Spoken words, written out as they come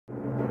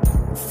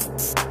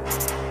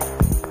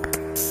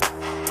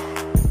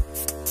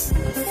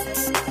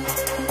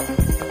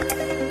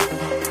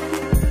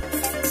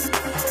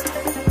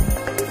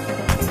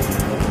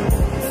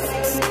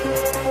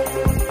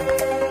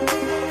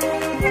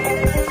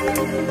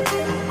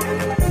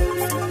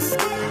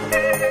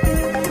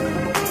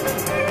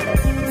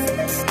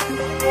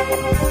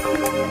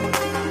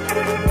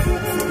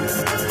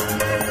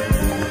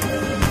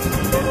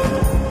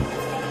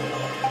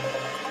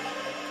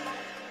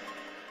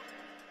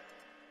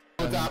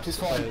Is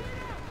fine.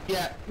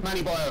 Yeah,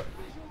 Manny Bio.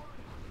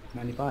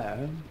 Manny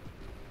Bio?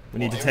 We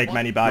need to take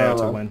Manny Bio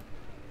to win.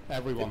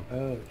 Everyone.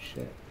 Oh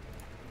shit.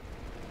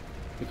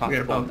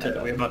 We're about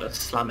to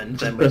slam in.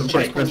 Press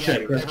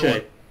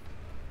J.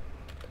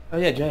 Oh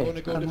yeah, Jay. I'm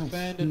gonna go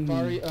defend and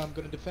Barry. I'm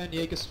gonna defend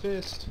Jaeger's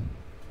fist.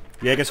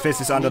 Jaeger's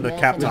fist is under the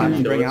cap Time to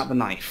time. bring out the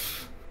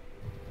knife.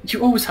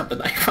 You always have the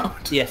knife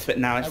out. Yes, but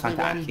now it's time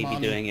to Everyone, actually be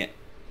man. doing it.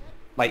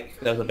 Like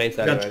there was a base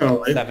That's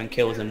earlier, right. 7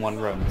 kills in 1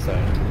 run, so.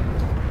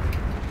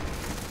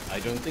 I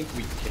don't think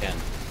we can.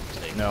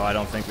 No, I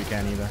don't think we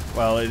can either.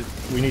 Well,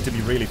 we need to be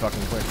really fucking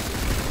quick.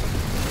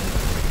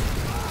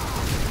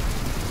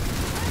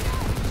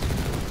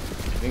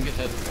 I think it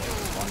has like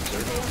 1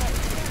 circle.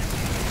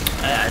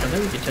 I don't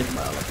know, we can take them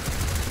out.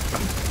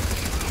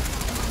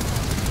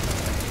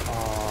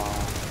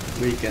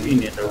 We can. You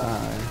need to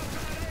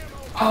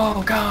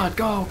Oh god,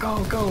 go,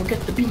 get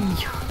the B.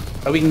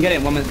 Oh, we can get it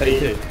in 1 minute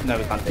 32. No,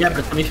 we can't take Yeah, it. but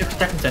it's only 50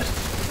 seconds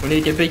left. We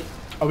need to get B.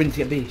 Oh, we need to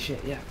get B,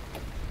 shit, yeah.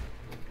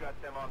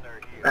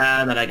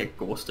 And then I get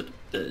ghosted.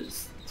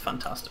 It's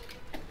fantastic.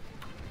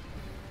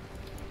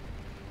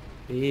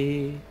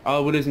 B.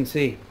 Oh, we're losing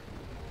C.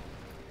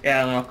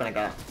 Yeah, I'm not gonna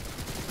get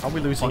it. Are we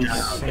losing?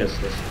 Yes.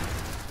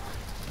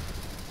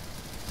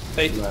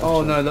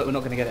 Oh no, look, we're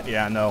not gonna get it.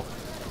 Yeah, no.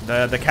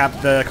 The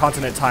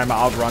continent timer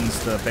outruns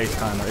the base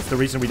timer. It's the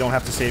reason we don't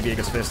have to save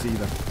Jaeger's fist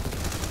either.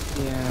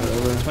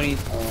 Yeah,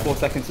 24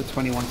 seconds to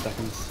 21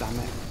 seconds, damn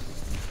it.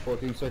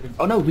 14 seconds.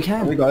 Oh no, we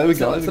can! We got it, we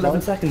got it, It's we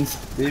 11 got it. seconds.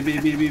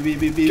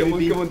 B.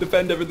 Come on,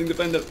 defend everything,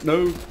 defend it.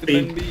 No,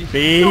 defend B.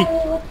 B!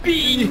 Oh,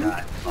 B!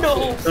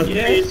 No!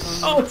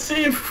 Yes! Oh, it's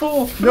save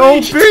 4!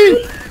 No,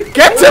 B!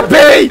 Get to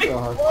B!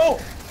 Oh!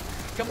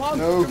 Come on!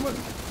 No.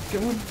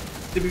 Come on!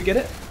 Did we get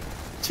it?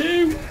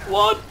 2,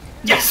 1!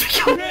 Yes, we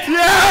got it!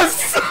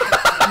 Yes!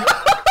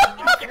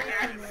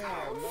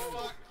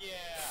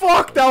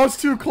 Fuck, that was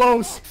too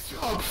close.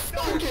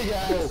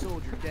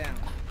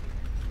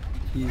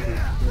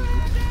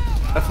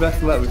 That's the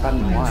best alert we've had in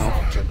a while.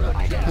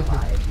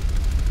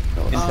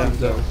 In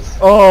terms of...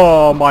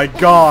 Oh my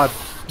god.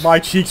 My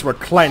cheeks were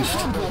clenched.